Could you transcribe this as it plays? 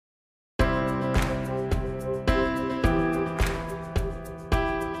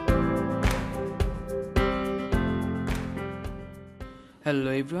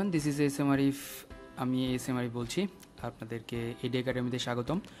Hello everyone, this is asmarif। আমি asmarif বলছি, আপনাদেরকে adacademy-তে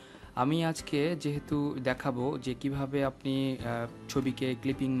স্বাগতম। আমি আজকে যেহেতু দেখাবো যে কিভাবে আপনি ছবিকে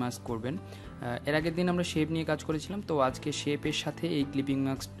ক্লিপিং মাস্ক করবেন। এর আগের দিন আমরা শেপ নিয়ে কাজ করেছিলাম, তো আজকে শেপের সাথে এই ক্লিপিং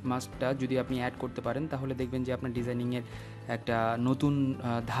মাস্কটা যদি আপনি অ্যাড করতে পারেন তাহলে দেখবেন যে আপনার ডিজাইনিংয়ের একটা নতুন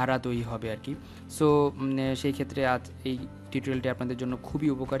ধারা তৈরি হবে আর কি। সো সেই ক্ষেত্রে আজ এই টিউটোরিয়ালটি আপনাদের জন্য খুবই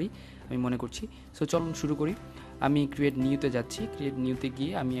উপকারী আমি মনে করছি। সো চলুন শুরু করি। আমি ক্রিয়েট নিউতে যাচ্ছি। ক্রিয়েট নিউতে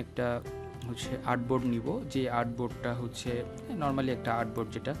গিয়ে আমি একটা আর্টবোর্ড নিব, যে আর্টবোর্ডটা নর্মালি একটা আর্টবোর্ড,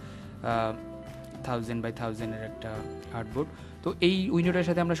 যেটা 1000x1000-এর একটা আর্টবোর্ড। তো এই উইন্ডোটার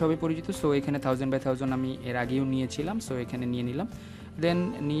সাথে আমরা সবাই পরিচিত। সো এখানে 1000x1000 আমি এর আগেও নিয়েছিলাম, সো এখানে নিয়ে নিলাম। দেন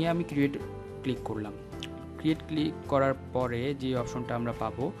নিয়ে আমি ক্রিয়েট ক্লিক করলাম। ক্রিয়েট ক্লিক করার পরে যে অপশনটা আমরা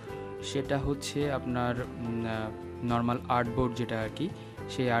পাবো সেটা হচ্ছে আপনার নর্মাল আর্টবোর্ড, যেটা আর কি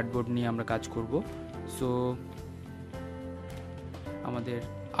সেই আর্টবোর্ড নিয়ে আমরা কাজ করব। সো আমাদের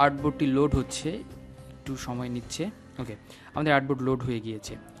আর্টবোর্ডটি লোড হচ্ছে, একটু সময় নিচ্ছে। ওকে, আমাদের আর্টবোর্ড লোড হয়ে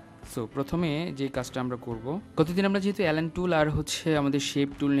গিয়েছে। সো প্রথমে যে কাজটা আমরা করব, গতদিন আমরা যেহেতু অ্যালান টুল আর আমাদের শেপ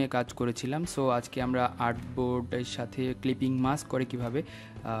টুল নিয়ে কাজ করেছিলাম, সো আজকে আমরা আর্টবোর্ডের সাথে ক্লিপিং মাস্ক করে কিভাবে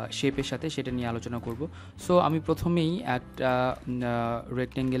শেপের সাথে সেটা নিয়ে আলোচনা করব। সো আমি প্রথমেই একটা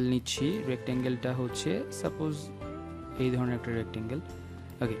রেক্টেঙ্গেল নিচ্ছি। রেক্টেঙ্গেলটা সাপোজ এই ধরনের একটা রেক্টেঙ্গেল।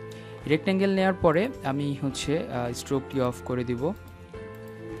 ওকে, রেক্টেঙ্গেল নেওয়ার পরে আমি স্ট্রোকটি অফ করে দিব।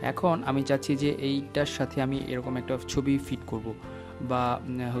 এখন আমি চাচ্ছি যে এইটার সাথে আমি এরকম একটা ছবি ফিট করব, বা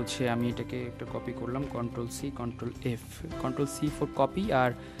আমি এটাকে একটা কপি করলাম, control-C control-F. Control-C for copy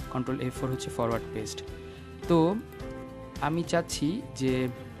R control-F for forward paste. তো আমি চাচ্ছি যে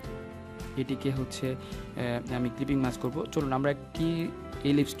এটিকে আমি ক্লিপিং মাস্ক করব। চলুন আমরা একটি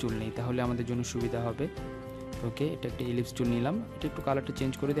এলিপস টুল নিই, তাহলে আমাদের জন্য সুবিধা হবে। ওকে, এটা একটা এলিপস টুল নিলাম। এটা একটু কালারটা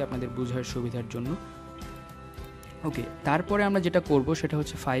চেঞ্জ করে দিই আপনাদের বোঝার সুবিধার জন্য। ওকে, তারপরে আমরা যেটা করব সেটা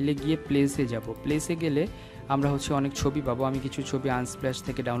ফাইলে গিয়ে প্লেসে যাব। প্লেসে গেলে আমরা অনেক ছবি পাবো। আমি কিছু ছবি আনস্প্ল্যাশ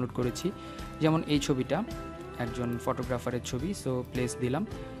থেকে ডাউনলোড করেছি, যেমন এই ছবিটা একজন ফটোগ্রাফারের ছবি। সো প্লেস দিলাম।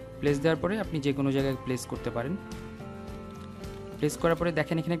 প্লেস দেওয়ার পরে আপনি যে কোনো জায়গায় প্লেস করতে পারেন। প্লেস করার পরে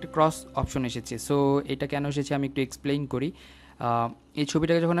দেখেন এখানে একটা ক্রস অপশন এসেছে। সো এটা কেন এসেছে আমি একটু এক্সপ্লেইন করি। এই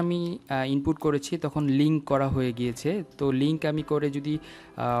ছবিটাকে যখন আমি ইনপুট করেছি তখন লিঙ্ক করা হয়ে গিয়েছে। তো লিঙ্ক আমি করে যদি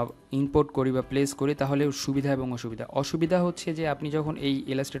ইম্পোর্ট করি বা প্লেস করি তাহলে সুবিধা এবং অসুবিধা যে আপনি যখন এই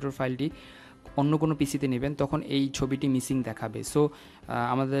ইলাস্ট্রেটর ফাইলটি অন্য কোনো পিসিতে নেবেন তখন এই ছবিটি মিসিং দেখাবে। সো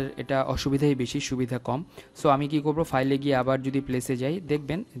আমাদের এটা অসুবিধাই বেশি, সুবিধা কম। সো আমি কি করব, ফাইলে গিয়ে আবার যদি প্লেসে যাই,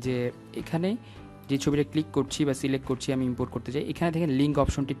 দেখবেন যে এখানে যে ছবিটা ক্লিক করছি বা সিলেক্ট করছি আমি ইম্পোর্ট করতে চাই, এখানে দেখেন লিঙ্ক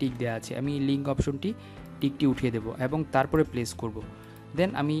অপশনটি টিক দেওয়া আছে। আমি লিঙ্ক অপশনটি টিকটি উঠিয়ে দেব এবং তারপরে প্লেস করব। দেন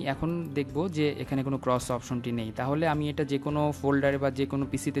আমি এখন দেখব যে এখানে কোনো ক্রস অপশনটি নেই। তাহলে আমি এটা যে কোনো ফোল্ডারে বা যে কোনো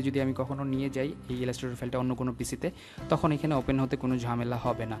পিসিতে যদি আমি কখনো নিয়ে যাই এই ইলাস্ট্রেটর ফাইলটা অন্য কোনো পিসিতে, তখন এখানে ওপেন হতে কোনো ঝামেলা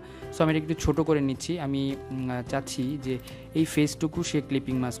হবে না। সো আমি এটা একটু ছোটো করে নিচ্ছি। আমি চাচ্ছি যে এই ফেসটুকু সে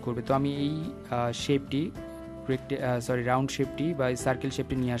ক্লিপিং মাস্ক করবে। তো আমি এই শেপটি রাউন্ড শেপটি বা সার্কেল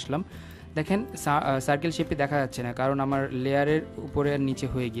শেপটি নিয়ে আসলাম। দেখেন সার্কেল শেপটি দেখা যাচ্ছে না, কারণ আমার লেয়ারের উপরে আর নিচে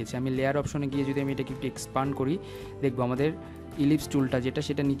হয়ে গিয়েছে। আমি লেয়ার অপশনে গিয়ে যদি আমি এটাকে একটু এক্সপান্ড করি, দেখবো আমাদের ইলিপস টুলটা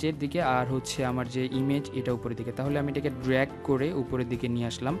সেটা নিচের দিকে, আর আমার যে ইমেজ এটা উপরের দিকে। তাহলে আমি এটাকে ড্র্যাগ করে উপরের দিকে নিয়ে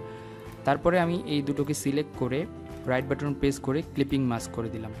আসলাম। তারপরে আমি এই দুটোকে সিলেক্ট করে রাইট বাটন প্রেস করে ক্লিপিং মাস্ক করে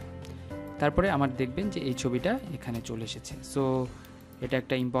দিলাম। তারপরে আমার দেখবেন যে এই ছবিটা এখানে চলে এসেছে। সো এটা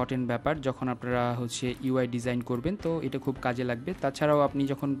একটা ইম্পর্টেন্ট ব্যাপার, যখন আপনারা ইউআই ডিজাইন করবেন তো এটা খুব কাজে লাগবে। তাছাড়াও আপনি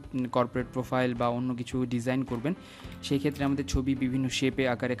যখন কর্পোরেট প্রোফাইল বা অন্য কিছু ডিজাইন করবেন সেই ক্ষেত্রে আমাদের ছবি বিভিন্ন শেপে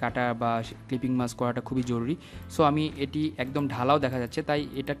আকারে কাটা বা ক্লিপিং মাস্ক করাটা খুবই জরুরি। সো আমি এটি একদম ঢালাও দেখা যাচ্ছে, তাই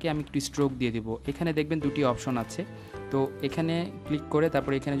এটাকে আমি একটু স্ট্রোক দিয়ে দেবো। এখানে দেখবেন দুটি অপশন আছে, তো এখানে ক্লিক করে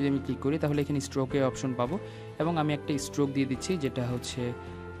তারপরে এখানে যদি আমি ক্লিক করি তাহলে এখানে স্ট্রোকের অপশন পাবো, এবং আমি একটা স্ট্রোক দিয়ে দিচ্ছি, যেটা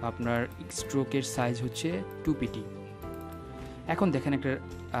আপনার স্ট্রোকের সাইজ 2pt। এখন দেখেন একটা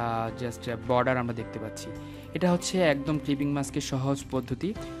জাস্ট বর্ডার আমরা দেখতে পাচ্ছি। এটা একদম ক্লিপিং মাস্কের সহজ পদ্ধতি।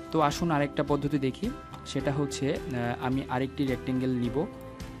 তো আসুন আরেকটা পদ্ধতি দেখি। সেটা আমি আরেকটি রেক্টেঙ্গেল নিব,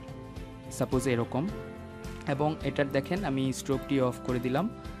 সাপোজ এরকম, এবং এটার দেখেন আমি স্ট্রোকটি অফ করে দিলাম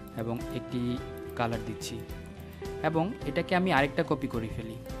এবং একটি কালার দিচ্ছি, এবং এটাকে আমি আরেকটা কপি করে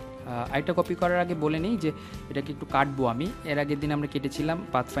ফেলি। আরেকটা কপি করার আগে বলে নিই যে এটাকে একটু কাটবো। আমি এর আগের দিন আমরা কেটেছিলাম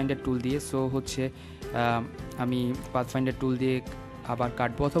পাথফাইন্ডার টুল দিয়ে। সো আমি পাথফাইন্ডার টুল দিয়ে আবার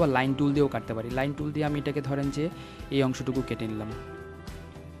কাটবো, অথবা লাইন টুল দিয়েও কাটতে পারি। লাইন টুল দিয়ে আমি এটাকে ধরেন যে এই অংশটুকু কেটে নিলাম।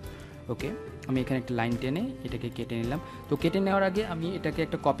 ওকে, আমি এখানে একটা লাইন টেনে এটাকে কেটে নিলাম। তো কেটে নেওয়ার আগে আমি এটাকে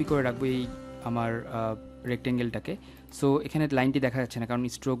একটা কপি করে রাখবো এই আমার রেক্টেঙ্গেলটাকে। সো এখানে লাইনটি দেখা যাচ্ছে না কারণ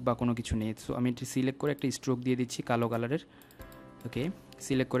স্ট্রোক বা কোনো কিছু নেই। সো আমি এটি সিলেক্ট করে একটা স্ট্রোক দিয়ে দিচ্ছি কালো কালারের। ওকে,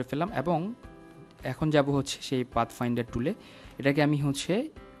 সিলেক্ট করে ফেললাম এবং এখন যাব হচ্ছে সেই পাথফাইন্ডার টুলে, এটাকে আমি হচ্ছে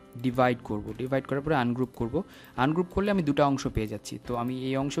ডিভাইড করব, ডিভাইড করার পরে আনগ্রুপ করব। আনগ্রুপ করলে আমি দুটো অংশ পেয়ে যাচ্ছি, তো আমি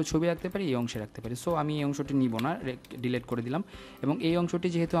এই অংশেও ছবি রাখতে পারি, এই অংশে রাখতে পারি। সো আমি এই অংশটি নিব না, ডিলিট করে দিলাম। এবং এই অংশটি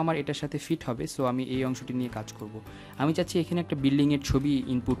যেহেতু আমার এটার সাথে ফিট হবে, সো আমি এই অংশটি নিয়ে কাজ করব। আমি চাচ্ছি এখানে একটা বিল্ডিংয়ের ছবি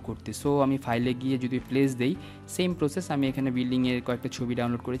ইনপুট করতে, সো আমি ফাইলে গিয়ে যদি প্লেস দেই, সেম প্রসেস, আমি এখানে বিল্ডিংয়ের কয়েকটা ছবি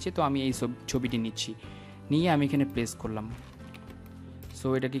ডাউনলোড করেছি, তো আমি এই ছবিটি নিচ্ছি, নিয়ে আমি এখানে প্লেস করলাম। সো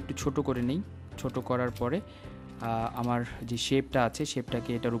এটাকে একটু ছোট করে নেই, ছোট করার পরে আমার যে শেপটা আছে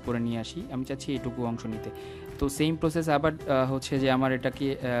শেপটাকে এটার উপরে নিয়ে আসি, আমি চাচ্ছি এইটুকু অংশ নিতে। তো সেম প্রসেস আবার হচ্ছে যে আমার এটাকে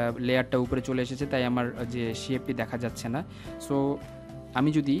লেয়ারটা উপরে চলে এসেছে, তাই আমার যে শেপটি দেখা যাচ্ছে না। সো আমি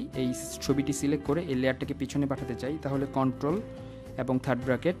যদি এই ছবিটি সিলেক্ট করে এই লেয়ারটাকে পিছনে পাঠাতে চাই, তাহলে কন্ট্রোল এবং থার্ড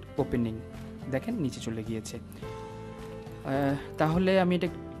ব্র্যাকেট ওপেনিং, দেখেন নিচে চলে গিয়েছে। তাহলে আমি এটা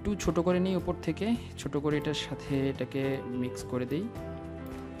একটু ছোট করে নিই, উপর থেকে ছোট করে এটার সাথে এটাকে মিক্স করে দিই,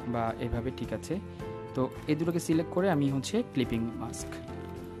 বা এভাবে ঠিক আছে। তো এই দুটোকে সিলেক্ট করে আমি হচ্ছে ক্লিপিং মাস্ক,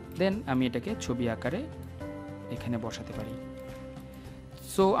 দেন আমি এটাকে ছবি আকারে এখানে বসাতে পারি।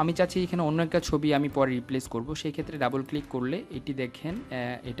 সো আমি চাচ্ছি এখানে অন্য একটা ছবি আমি পরে রিপ্লেস করব, সেই ক্ষেত্রে ডাবল ক্লিক করলে এটি দেখেন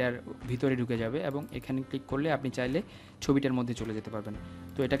এটার ভিতরে ঢুকে যাবে, এবং এখানে ক্লিক করলে আপনি চাইলে ছবিটার মধ্যে চলে যেতে পারবেন।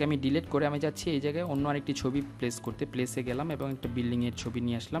 তো এটাকে আমি ডিলিট করে আমি যাচ্ছি এই জায়গায় অন্য আরেকটি ছবি প্লেস করতে, প্লেসে গেলাম এবং একটা বিল্ডিংয়ের ছবি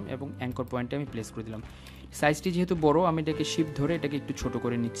নিয়ে আসলাম এবং অ্যাঙ্কর পয়েন্টে আমি প্লেস করে দিলাম। সাইজটি যেহেতু বড়, আমি এটাকে শিফট ধরে এটাকে একটু ছোট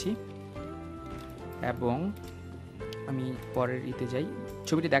করে নিচ্ছি, এবং আমি পরের ইতে যাই,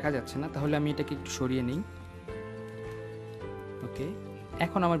 ছবিটি দেখা যাচ্ছে না, তাহলে আমি এটাকে একটু সরিয়ে নিই। ওকে,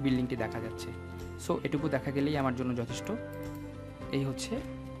 এখন আমার বিল্ডিংটি দেখা যাচ্ছে। সো এটুকু দেখা গেলেই আমার জন্য যথেষ্ট। এই হচ্ছে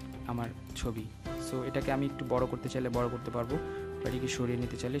আমার ছবি। সো এটাকে আমি একটু বড় করতে চাইলে বড় করতে পারবো, এটাকে সরিয়ে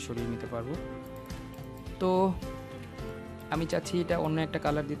নিতে চাইলে সরিয়ে নিতে পারবো। তো আমি চাচ্ছি এটা অন্য একটা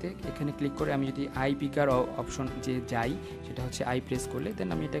কালার দিতে, এখানে ক্লিক করে আমি যদি আই পিকার অপশন যে যাই, সেটা হচ্ছে আই প্রেস করলে দেন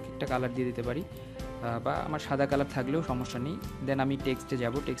আমি এটাকে একটা কালার দিয়ে দিতে পারি, বা আমার সাদা কালার থাকলেও সমস্যা নেই। দেন আমি টেক্সটে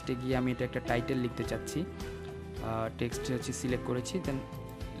যাব, টেক্সটে গিয়ে আমি এটা একটা টাইটেল লিখতে চাচ্ছি, টেক্সট হচ্ছে সিলেক্ট করেছি, দেন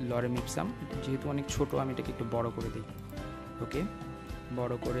লরেম ইপসাম, যেহেতু অনেক ছোট আমি এটাকে একটু বড় করে দিই। ওকে,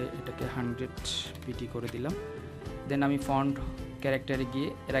 বড় করে এটাকে 100 পিটি করে দিলাম। দেন আমি ফন্ট ক্যারেক্টারে গিয়ে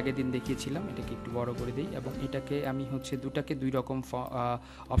এর আগের দিন দেখিয়েছিলাম, এটাকে একটু বড় করে দিই, এবং এটাকে আমি হচ্ছে দুটাকে দুই রকম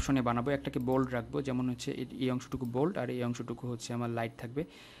অপশনে বানাবো। একটাকে বোল্ড রাখবো, যেমন হচ্ছে এই অংশটুকু বোল্ড আর এই অংশটুকু হচ্ছে আমার লাইট থাকবে।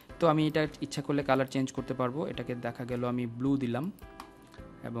 তো আমি এটা ইচ্ছা করলে কালার চেঞ্জ করতে পারবো। এটাকে দেখা গেল আমি ব্লু দিলাম,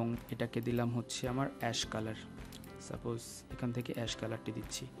 এবং এটাকে দিলাম হচ্ছে আমার অ্যাশ কালার, সাপোজ এখান থেকে অ্যাশ কালারটি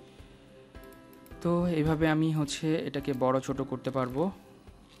দিচ্ছি। তো এইভাবে আমি হচ্ছে এটাকে বড় ছোট করতে পারবো।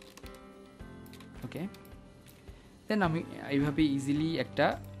 ওকে, দেন আমি এইভাবে ইজিলি একটা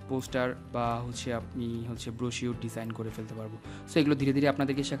পোস্টার বা হচ্ছে আপনি হচ্ছে ব্রোশিওর ডিজাইন করে ফেলতে পারবো। সো এগুলো ধীরে ধীরে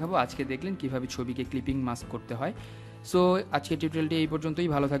আপনাদেরকে শেখাবো। আজকে দেখলেন কীভাবে ছবিকে ক্লিপিং মাস্ক করতে হয়। সো আজকের টিউটোরিয়ালটি এই পর্যন্তই।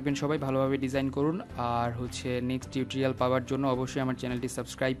 ভালো থাকবেন সবাই, ভালোভাবে ডিজাইন করুন, আর হচ্ছে নেক্সট টিউটোরিয়াল পাওয়ার জন্য অবশ্যই আমার চ্যানেলটি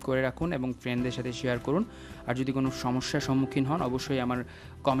সাবস্ক্রাইব করে রাখুন এবং ফ্রেন্ডদের সাথে শেয়ার করুন। আর যদি কোনো সমস্যার সম্মুখীন হন, অবশ্যই আমার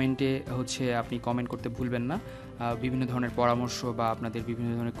কমেন্টে হচ্ছে আপনি কমেন্ট করতে ভুলবেন না। বিভিন্ন ধরনের পরামর্শ বা আপনাদের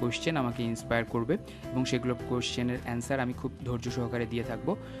বিভিন্ন ধরনের কোয়েশ্চেন আমাকে ইন্সপায়ার করবে, এবং সেগুলো কোয়েশ্চেনের অ্যান্সার আমি খুব ধৈর্য সহকারে দিয়ে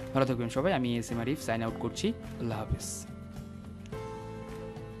থাকবো। ভালো থাকবেন সবাই, আমি S M Arif sign out করছি। আল্লাহ হাফিজ।